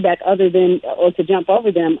to piggyback or to jump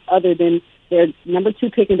over them other than their number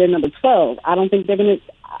 2 pick and their number 12. I don't think they're going to,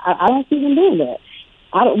 I don't see them doing that.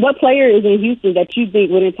 What player is in Houston that you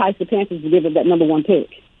think would entice the Panthers to give up that number 1 pick?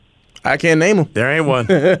 I can't name them. There ain't one.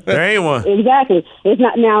 There ain't one. Exactly. It's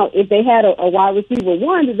not. Now, if they had a wide receiver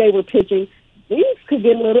 1 that they were pitching, things could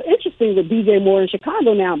get a little interesting with DJ Moore in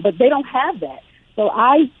Chicago now, but they don't have that. So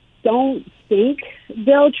I don't think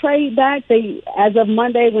they'll trade back. As of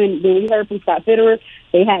Monday, when we heard from Scott Fitterer,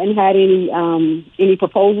 they hadn't had any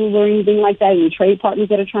proposals or anything like that, any trade partners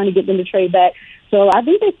that are trying to get them to trade back. So I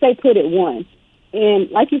think they stay put at 1.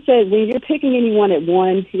 And like you said, when you're picking anyone at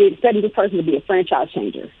 1, you're expecting this person to be a franchise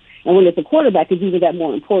changer. And when it's a quarterback, it's even that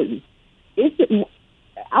more important.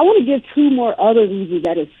 I want to give 2 more other reasons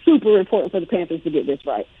that is super important for the Panthers to get this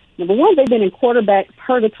right. Number 1, they've been in quarterback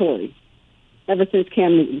purgatory ever since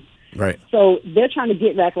Cam Newton. Right. So they're trying to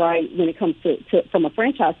get back right when it comes to from a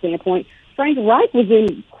franchise standpoint. Frank Reich was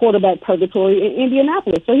in quarterback purgatory in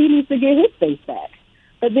Indianapolis, so he needs to get his space back.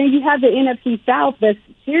 But then you have the NFC South that's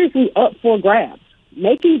seriously up for grabs.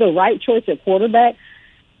 Making the right choice at quarterback,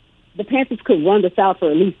 the Panthers could run the South for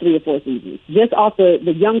at least 3 or 4 seasons, just off the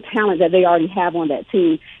young talent that they already have on that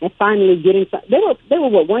team, and finally getting some. They were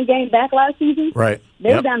what, 1 game back last season? Right.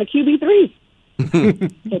 They were down to QB3.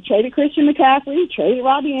 They traded Christian McCaffrey, traded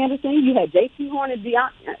Robbie Anderson. You had J.C. Horn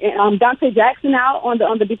and Dante Jackson out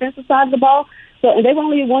on the defensive side of the ball. So, and they were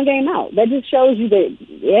only 1 game out. That just shows you that,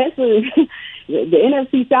 yes, the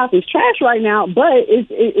NFC South is trash right now, but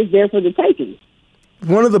it's there for the taking.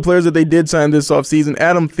 One of the players that they did sign this offseason,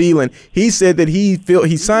 Adam Thielen, he said that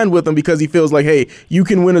he signed with them because he feels like, hey, you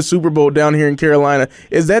can win a Super Bowl down here in Carolina.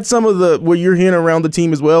 Is that some of what you're hearing around the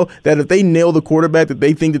team as well, that if they nail the quarterback, that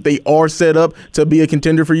they think that they are set up to be a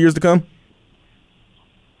contender for years to come?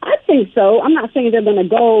 I think so. I'm not saying they're going to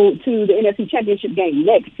go to the NFC Championship game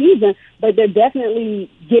next season, but they're definitely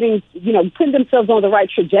putting themselves on the right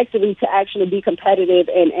trajectory to actually be competitive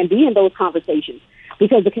and be in those conversations.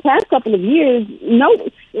 Because the past couple of years,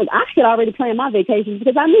 I had already planned my vacations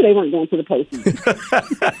because I knew they weren't going to the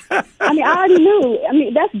postseason. I already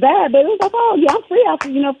knew. That's bad, but it was like, oh, yeah, I'm free after,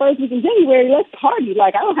 first week in January. Let's party.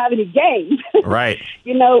 Like, I don't have any games. Right.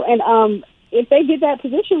 And if they get that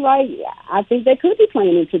position right, I think they could be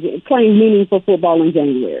playing meaningful football in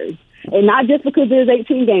January. And not just because there's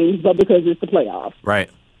 18 games, but because it's the playoffs. Right.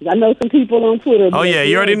 I know some people on Twitter. Oh, yeah,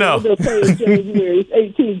 you already know. They'll play in January,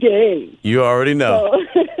 18 games. You already know.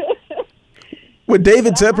 So, with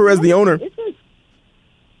David Tepper as the owner. Go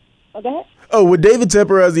ahead. Oh, with David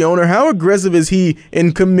Tepper as the owner, how aggressive is he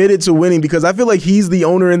and committed to winning? Because I feel like he's the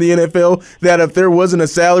owner in the NFL that if there wasn't a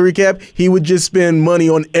salary cap, he would just spend money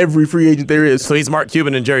on every free agent there is. So he's Mark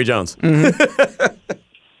Cuban and Jerry Jones. Mm-hmm.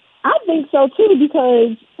 I think so, too,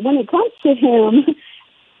 because when it comes to him,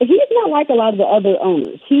 he's not like a lot of the other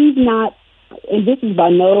owners. He's not, and this is by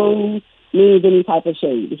no means any type of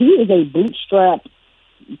shade. He is a bootstrap,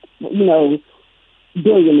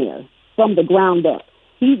 billionaire from the ground up.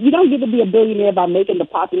 You don't get to be a billionaire by making the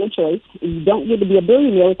popular choice. You don't get to be a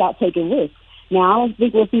billionaire without taking risks. Now, I don't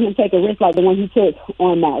think we'll see him take a risk like the one he took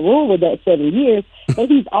on Matt Rule with that 7 years, but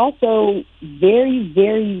he's also very,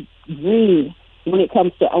 very green when it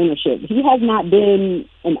comes to ownership. He has not been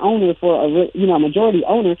an owner for a majority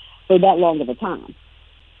owner for that long of a time.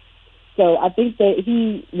 So I think that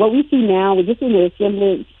what we see now is just in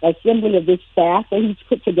the assembly of this staff that he's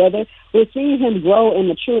put together, we're seeing him grow and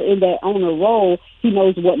mature in that owner role. He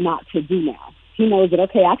knows what not to do now. He knows that,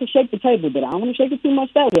 okay, I can shake the table, but I don't want to shake it too much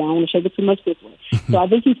that way. I don't want to shake it too much this way. So I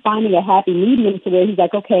think he's finding a happy medium to where he's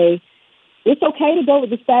like, okay, it's okay to go with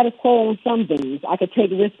the status quo on some things. I could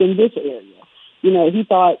take risk in this area. He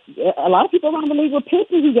thought a lot of people around the league were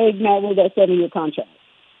pissed when he gave Matt Rule that 7-year contract.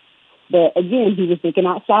 But again, he was thinking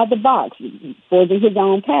outside the box, forging his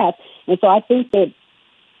own path. And so I think that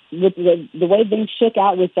with the way things shook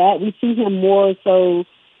out with that, we see him more so,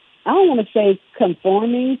 I don't want to say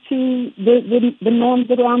conforming to the norms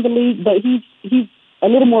around the league, but he's a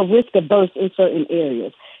little more risk averse in certain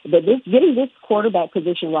areas. But getting this quarterback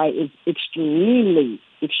position right is extremely,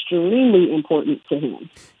 extremely important to him.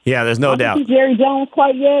 Yeah, there's no doubt. I don't see Jerry Jones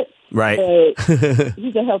quite yet. Right. But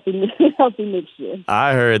he's a healthy mixture.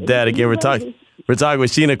 I heard that. Again, we're talking with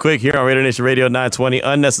Sheena Quick here on Raider Nation Radio 920,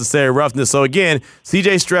 Unnecessary Roughness. So again,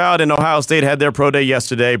 C.J. Stroud and Ohio State had their pro day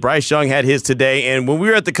yesterday. Bryce Young had his today. And when we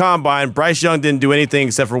were at the Combine, Bryce Young didn't do anything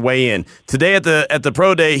except for weigh in. Today at the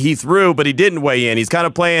pro day, he threw, but he didn't weigh in. He's kind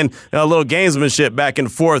of playing a little gamesmanship back and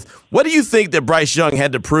forth. What do you think that Bryce Young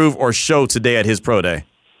had to prove or show today at his pro day?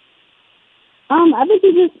 I think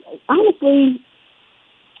he just, honestly,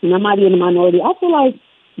 and I might be in the minority, I feel like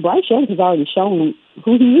Bryce Young has already shown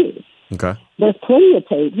who he is. Okay. There's plenty of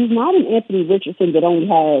tape. He's not an Anthony Richardson that only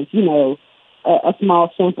has, a small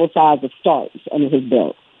sample size of starts under his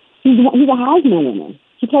belt. He's a Heisman winner.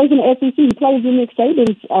 He plays in the SEC. He plays in Nick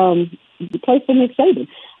Saban's. He plays for Nick Saban.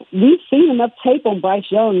 We've seen enough tape on Bryce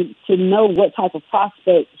Young to know what type of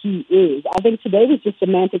prospect he is. I think today was just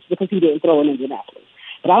semantics because he didn't throw in Indianapolis.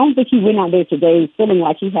 But I don't think he went out there today feeling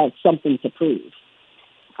like he had something to prove.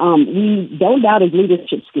 We don't doubt his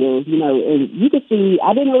leadership skills, and you could see,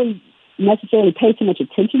 I didn't really necessarily pay too much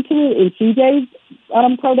attention to it in CJ's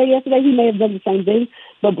pro day yesterday. He may have done the same thing,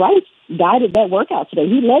 but Bryce guided that workout today.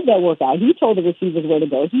 He led that workout. He told the receivers where to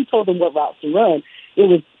go. He told them what routes to run. It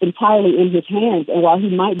was entirely in his hands, and while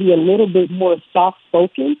he might be a little bit more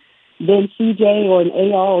soft-spoken than CJ or an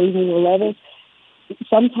AR or even Levis,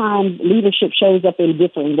 sometimes leadership shows up in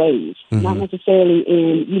different ways, not necessarily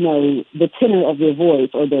in, the tenor of your voice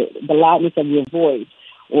or the loudness of your voice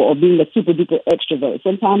or being a super duper extrovert.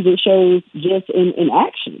 Sometimes it shows just in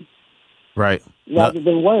action. Right. rather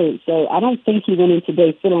than words. So I don't think he went in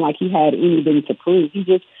today feeling like he had anything to prove. He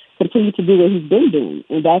just continued to do what he's been doing,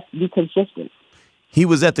 and that's be consistent. He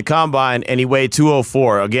was at the Combine, and he weighed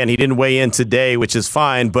 204. Again, he didn't weigh in today, which is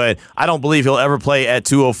fine, but I don't believe he'll ever play at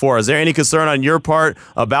 204. Is there any concern on your part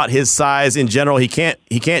about his size in general? He can't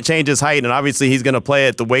change his height, and obviously he's going to play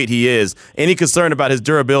at the weight he is. Any concern about his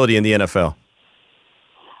durability in the NFL?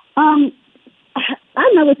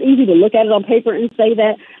 I know it's easy to look at it on paper and say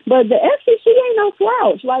that, but the FCC ain't no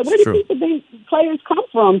slouch. Like, where do these players come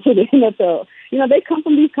from to the NFL? You know, they come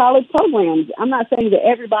from these college programs. I'm not saying that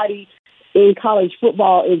everybody in college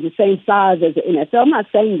football is the same size as the NFL. I'm not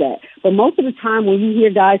saying that. But most of the time when you hear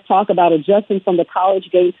guys talk about adjusting from the college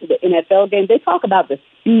game to the NFL game, they talk about the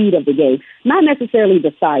speed of the game, not necessarily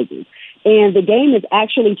the sizes. And the game is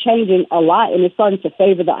actually changing a lot, and it's starting to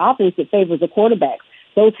favor the offense. It favors the quarterbacks.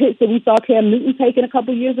 Those hits that we saw Cam Newton taking a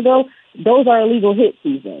couple years ago, those are illegal hits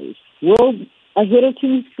these days. Will a hit or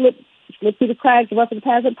two slip through the cracks, the rest of the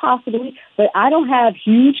pass? Possibly, but I don't have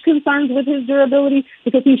huge concerns with his durability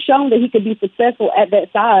because he's shown that he could be successful at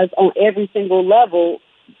that size on every single level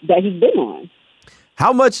that he's been on.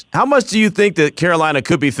 How much do you think that Carolina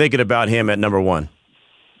could be thinking about him at number one?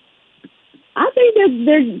 I think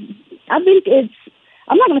it's,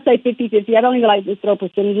 I'm not going to say 50-50. I don't even like to throw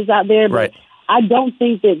percentages out there, but right. I don't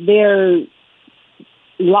think that they're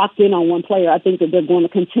locked in on one player. I think that they're going to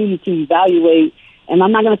continue to evaluate, and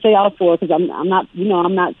I'm not going to say all four because I'm not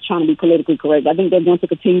trying to be politically correct. I think they're going to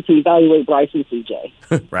continue to evaluate Bryce and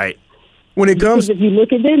CJ. Right. When it comes, because if you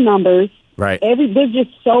look at their numbers, right, they're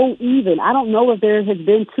just so even. I don't know if there has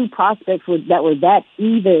been two prospects that were that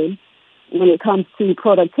even when it comes to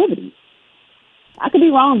productivity. I could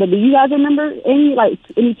be wrong, but do you guys remember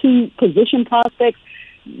any two position prospects,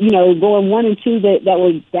 going 1 and 2 that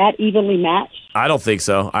were that evenly matched? I don't think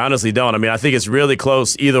so. I honestly don't. I mean, I think it's really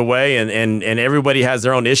close either way, and everybody has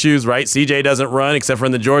their own issues, right? CJ doesn't run except for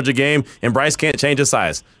in the Georgia game, and Bryce can't change his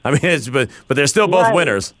size. I mean, but they're still both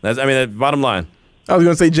winners. That's bottom line. I was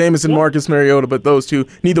going to say Jameson, Marcus Mariota, but those two,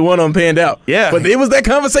 neither one of them panned out. Yeah. But it was that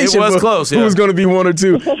conversation. It was close, yeah. Who was going to be 1 or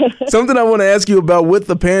 2. Something I want to ask you about with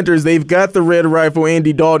the Panthers, they've got the red rifle,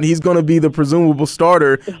 Andy Dalton. He's going to be the presumable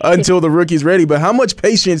starter until the rookie's ready. But how much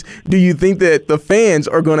patience do you think that the fans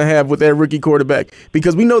are going to have with that rookie quarterback?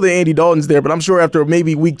 Because we know that Andy Dalton's there, but I'm sure after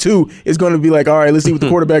maybe week 2, it's going to be like, all right, let's see what the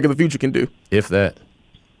quarterback of the future can do. If that.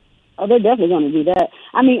 Oh, they're definitely going to do that.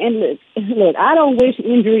 I mean, and look, I don't wish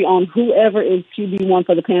injury on whoever is QB1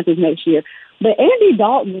 for the Panthers next year. But Andy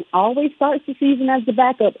Dalton always starts the season as the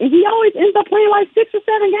backup, and he always ends up playing like 6 or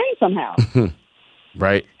 7 games somehow.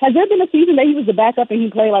 Right. Has there been a season that he was the backup and he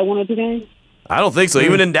played like 1 or 2 games? I don't think so.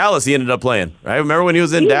 Even in Dallas, he ended up playing. Right? Remember when he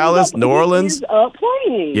was in Dallas, New Orleans? He ended up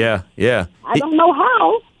playing. Yeah. I don't know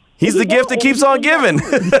how. He's the gift that keeps on giving. He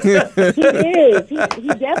is. He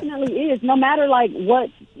definitely is. No matter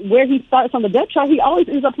where he starts on the depth chart, he always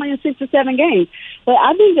ends up playing 6 or 7 games. But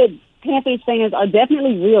I think that Panthers fans are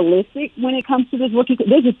definitely realistic when it comes to this rookie.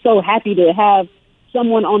 They're just so happy to have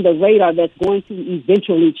someone on the radar that's going to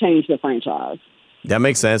eventually change the franchise. That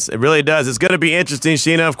makes sense. It really does. It's going to be interesting,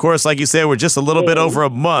 Sheena. Of course, like you said, we're just a little bit over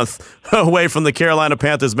a month away from the Carolina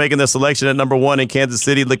Panthers making their selection at number 1 in Kansas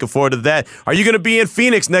City. Looking forward to that. Are you going to be in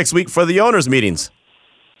Phoenix next week for the owners' meetings?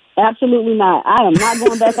 Absolutely not. I am not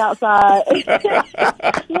going back outside.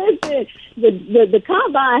 Listen, the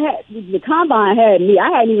combine had me.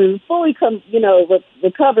 I hadn't even fully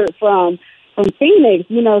recovered from Phoenix,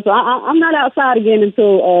 so I'm not outside again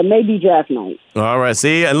until maybe draft night. All right,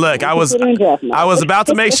 see, and look, I was about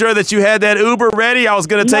to make sure that you had that Uber ready. I was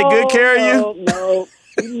going to take good care of you.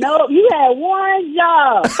 No, you had one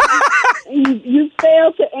job. you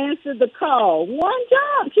failed to answer the call. One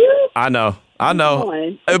job, Q. I know,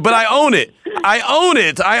 but I own it. I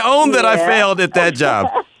own that I failed at that job.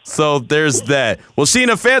 So there's that. Well,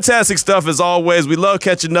 Sheena, fantastic stuff as always. We love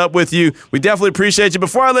catching up with you. We definitely appreciate you.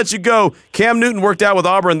 Before I let you go, Cam Newton worked out with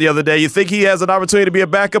Auburn the other day. You think he has an opportunity to be a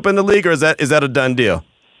backup in the league, or is that a done deal?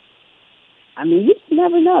 I mean, you just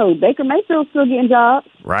never know. Baker Mayfield's still getting jobs.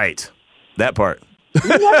 Right. That part.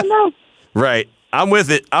 You never know. Right. I'm with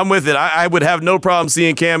it. I would have no problem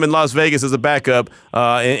seeing Cam in Las Vegas as a backup.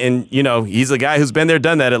 And he's a guy who's been there,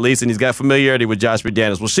 done that at least, and he's got familiarity with Josh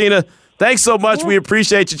McDaniels. Well, Sheena, thanks so much. Yeah. We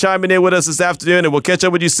appreciate you chiming in with us this afternoon, and we'll catch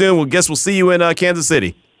up with you soon. We'll see you in Kansas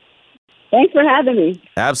City. Thanks for having me.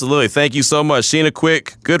 Absolutely. Thank you so much. Sheena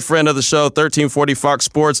Quick, good friend of the show, 1340 Fox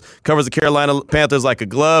Sports, covers the Carolina Panthers like a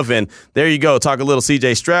glove. And there you go. Talk a little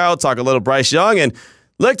C.J. Stroud, talk a little Bryce Young. And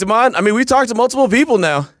look, Damon, we've talked to multiple people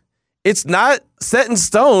now. It's not set in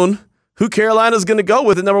stone who Carolina's going to go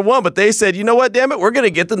with at number 1, but they said, you know what, damn it, we're going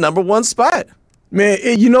to get the number 1 spot. Man,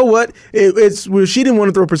 you know what? She didn't want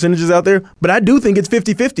to throw percentages out there, but I do think it's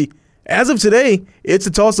 50-50. As of today, it's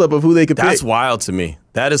a toss-up of who they could pick. That's wild to me.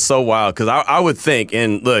 That is so wild because I would think,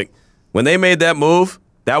 and look, when they made that move,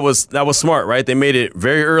 that was smart, right? They made it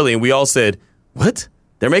very early, and we all said, what?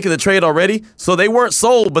 They're making the trade already? So they weren't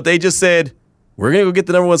sold, but they just said, we're going to go get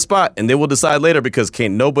the number one spot, and then we'll decide later because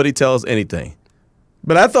can't nobody tell us anything.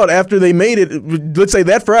 But I thought after they made it, let's say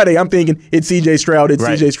that Friday, I'm thinking it's C.J. Stroud,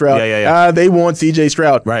 Right. C.J. Stroud. Yeah. They want C.J.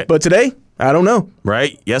 Stroud. Right. But today, I don't know.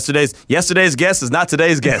 Right? Yesterday's guess is not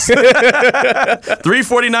today's guess.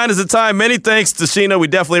 3:49 is the time. Many thanks to Sheena. We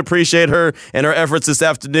definitely appreciate her and her efforts this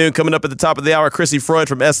afternoon. Coming up at the top of the hour, Chrissy Freud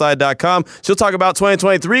from SI.com. She'll talk about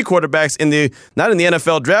 2023 quarterbacks not in the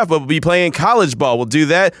NFL draft, but will be playing college ball. We'll do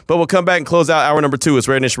that, but we'll come back and close out hour number 2. It's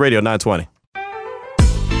Raider Nation Radio 920.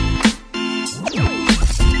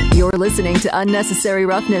 You're listening to Unnecessary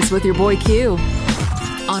Roughness with your boy Q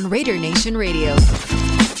on Raider Nation Radio.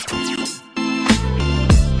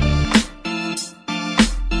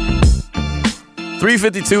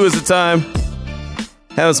 3:52 is the time.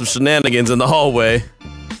 Having some shenanigans in the hallway.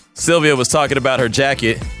 Sylvia was talking about her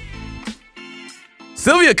jacket.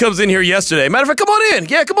 Sylvia comes in here yesterday. Matter of fact, come on in.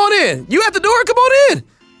 Yeah, come on in. You at the door? Come on in.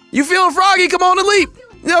 You feeling froggy? Come on and leap.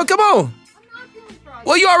 No, come on. I'm not feeling froggy.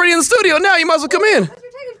 Well, you already in the studio now. You might as well come in. You're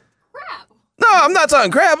taking crap. No, I'm not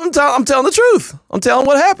talking crap. I'm telling the truth. I'm telling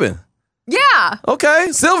what happened. Yeah. Okay.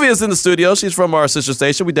 Sylvia's in the studio. She's from our sister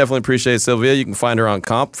station. We definitely appreciate Sylvia. You can find her on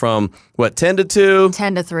Comp from, 10 to 2?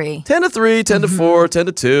 10 to 3. 10 to 3, 10 to 4, 10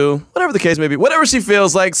 to 2, whatever the case may be. Whatever she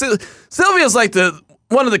feels like. Sylvia's like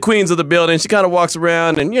one of the queens of the building. She kind of walks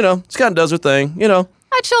around and, she kind of does her thing, I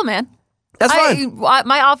chill, man. That's fine.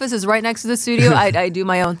 My office is right next to the studio. I do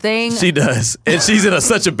my own thing. She does. And she's in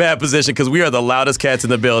such a bad position because we are the loudest cats in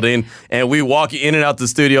the building. And we walk in and out the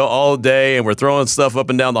studio all day and we're throwing stuff up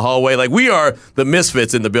and down the hallway. Like, we are the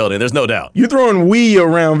misfits in the building. There's no doubt. You're throwing we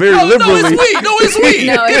around very liberally. No, it's we. No, it's we.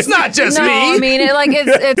 No, it's not just no, me. I mean,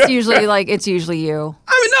 it's usually you.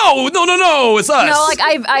 I mean, no. It's us. No,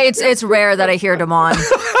 it's rare that I hear Damon.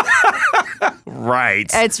 Right.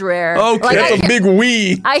 It's rare. Okay. That's a big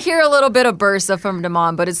we. I hear a little bit of Bursa from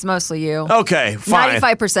Damon, but it's mostly you. Okay, fine.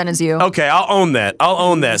 95% is you. Okay, I'll own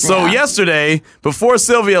that. So yesterday, before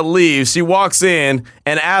Sylvia leaves, she walks in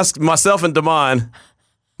and asks myself and Damon,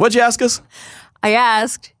 what'd you ask us? I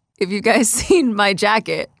asked if you guys seen my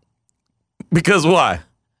jacket. Because why?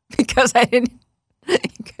 Because I didn't. You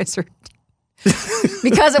guys are.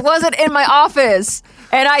 Because it wasn't in my office.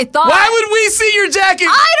 And I thought. Why would we see your jacket?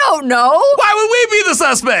 I don't know. Why would we be the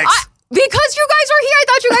suspects? Because you guys were here. I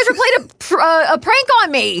thought you guys were playing a prank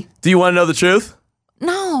on me. Do you want to know the truth?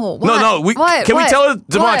 No. What? No. Can we tell her,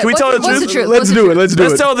 Damon? Can we tell her the What's truth? the truth? Let's do it. Let's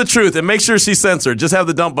tell her the truth and make sure she's censored. Just have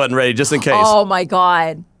the dump button ready just in case. Oh my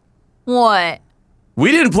God. What?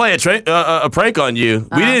 We didn't play a prank on you.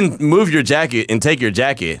 We didn't move your jacket and take your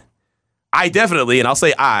jacket. I definitely, and I'll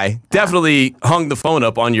say definitely hung the phone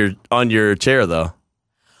up on your chair though.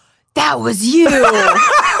 That was you.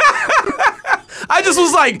 I just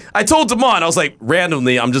was like, I told Damon, I was like,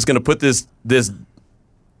 randomly, I'm just gonna put this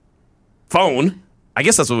phone. I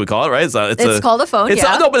guess that's what we call it, right? It's called a phone.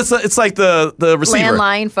 Yeah. No, but it's like the receiver.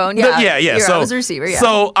 Landline phone. Yeah. Yeah. Your So office receiver. Yeah.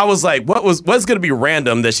 So I was like, what's gonna be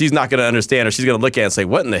random that she's not gonna understand, or she's gonna look at it and say,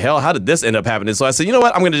 what in the hell? How did this end up happening? So I said, you know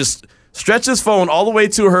what? I'm gonna just stretch this phone all the way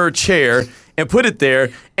to her chair and put it there,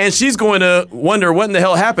 and she's going to wonder what in the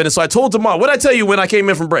hell happened. And so I told Damon, what did I tell you when I came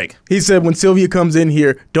in from break? He said when Sylvia comes in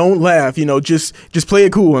here, don't laugh, just play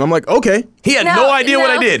it cool. And I'm like, okay. He had no idea what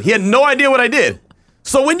I did. He had no idea what I did.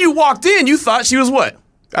 So when you walked in, you thought she was what?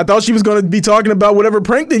 I thought she was going to be talking about whatever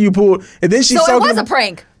prank that you pulled, and then she's talking. So it was a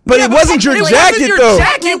prank. But it wasn't your jacket, though.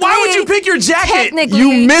 Why would you pick your jacket? Technically,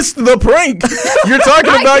 you missed the prank. You're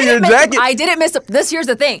talking about your jacket. I didn't miss this. Here's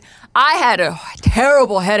the thing. I had a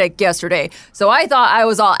terrible headache yesterday, so I thought I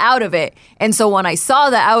was all out of it. And so when I saw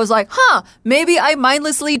that, I was like, maybe I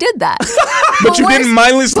mindlessly did that. But you didn't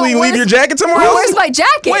mindlessly leave your jacket somewhere else? Where's my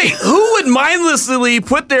jacket? Wait, who would mindlessly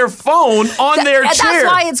put their phone on their chair? That's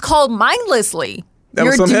why it's called mindlessly. That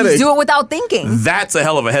was some You headache. do it without thinking. That's a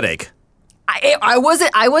hell of a headache. I was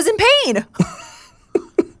in pain.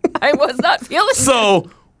 I was not feeling So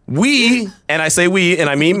we, and I say we, and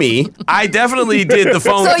I mean me, I definitely did the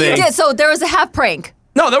phone So thing. you did. So there was a half prank.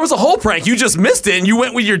 No, there was a whole prank. You just missed it, and you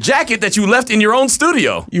went with your jacket that you left in your own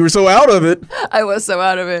studio. You were so out of it. I was so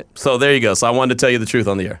out of it. So there you go. So I wanted to tell you the truth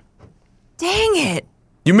on the air. Dang it.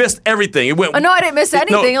 You missed everything. It went. Oh, no, I didn't miss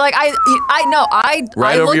anything. No. Like I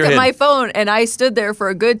Right over looked your at head. my phone and I stood there for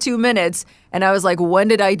a good 2 minutes and I was like, when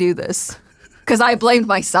did I do this? Because I blamed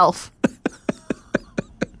myself.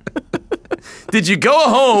 did you go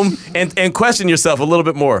home and question yourself a little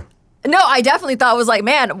bit more? No, I definitely thought, was like,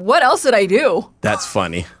 man, what else did I do? That's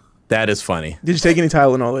funny. That is funny. Did you take any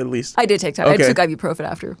Tylenol at least? I did take Tylenol. Okay. I took ibuprofen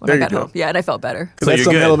after when There I you got go. home. Yeah, and I felt better. Because that's you're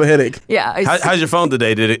some good. hell of a headache. Yeah. How's your phone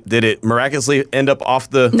today? Did it miraculously end up off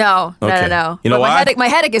the? No. Okay. No. You know But why? my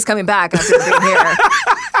headache is coming back after being here.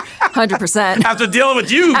 100%. After dealing with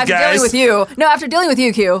you After guys. dealing with you. No, after dealing with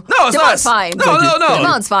you, Q. No, it's Devon's us. fine. No.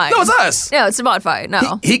 Devon's fine. No, it's us. No, it's Devon fine.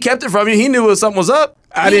 No. He kept it from you. He knew something was up.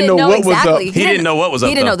 I didn't know what exactly. was up. He didn't know what was up,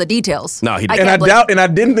 He didn't though. know the details. No, he didn't. And I can't blame- doubt, and I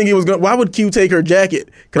didn't think he was going to. Why would Q take her jacket?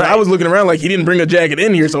 Because I Right. was looking around like he didn't bring a jacket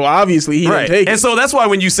in here, so obviously he Right. didn't take And it. so that's why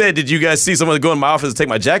when you said, did you guys see someone go in my office and take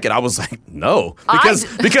my jacket? I was like, no.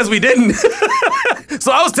 Because we didn't.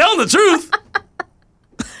 So I was telling the truth.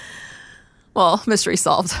 Well, mystery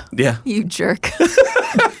solved. Yeah. You jerk.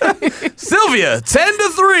 Sylvia,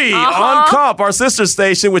 10-3 on Comp, our sister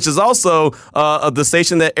station, which is also the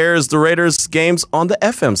station that airs the Raiders games on the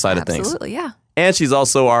FM side of things. Absolutely, yeah. And she's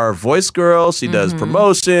also our voice girl. She does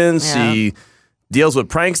promotions. Yeah. She deals with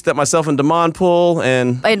pranks that myself and Damon pull,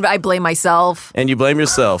 and I blame myself. you blame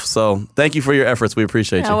yourself. So thank you for your efforts. We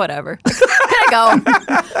appreciate Yeah, you. whatever. Can I go?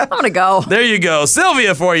 I'm going to go. There you go.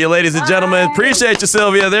 Sylvia for you, ladies and gentlemen. Appreciate you,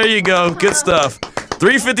 Sylvia. There you go. Good stuff.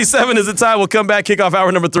 3:57 is the time. We'll come back, kick off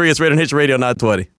hour number 3. It's Raider Nation Radio 920.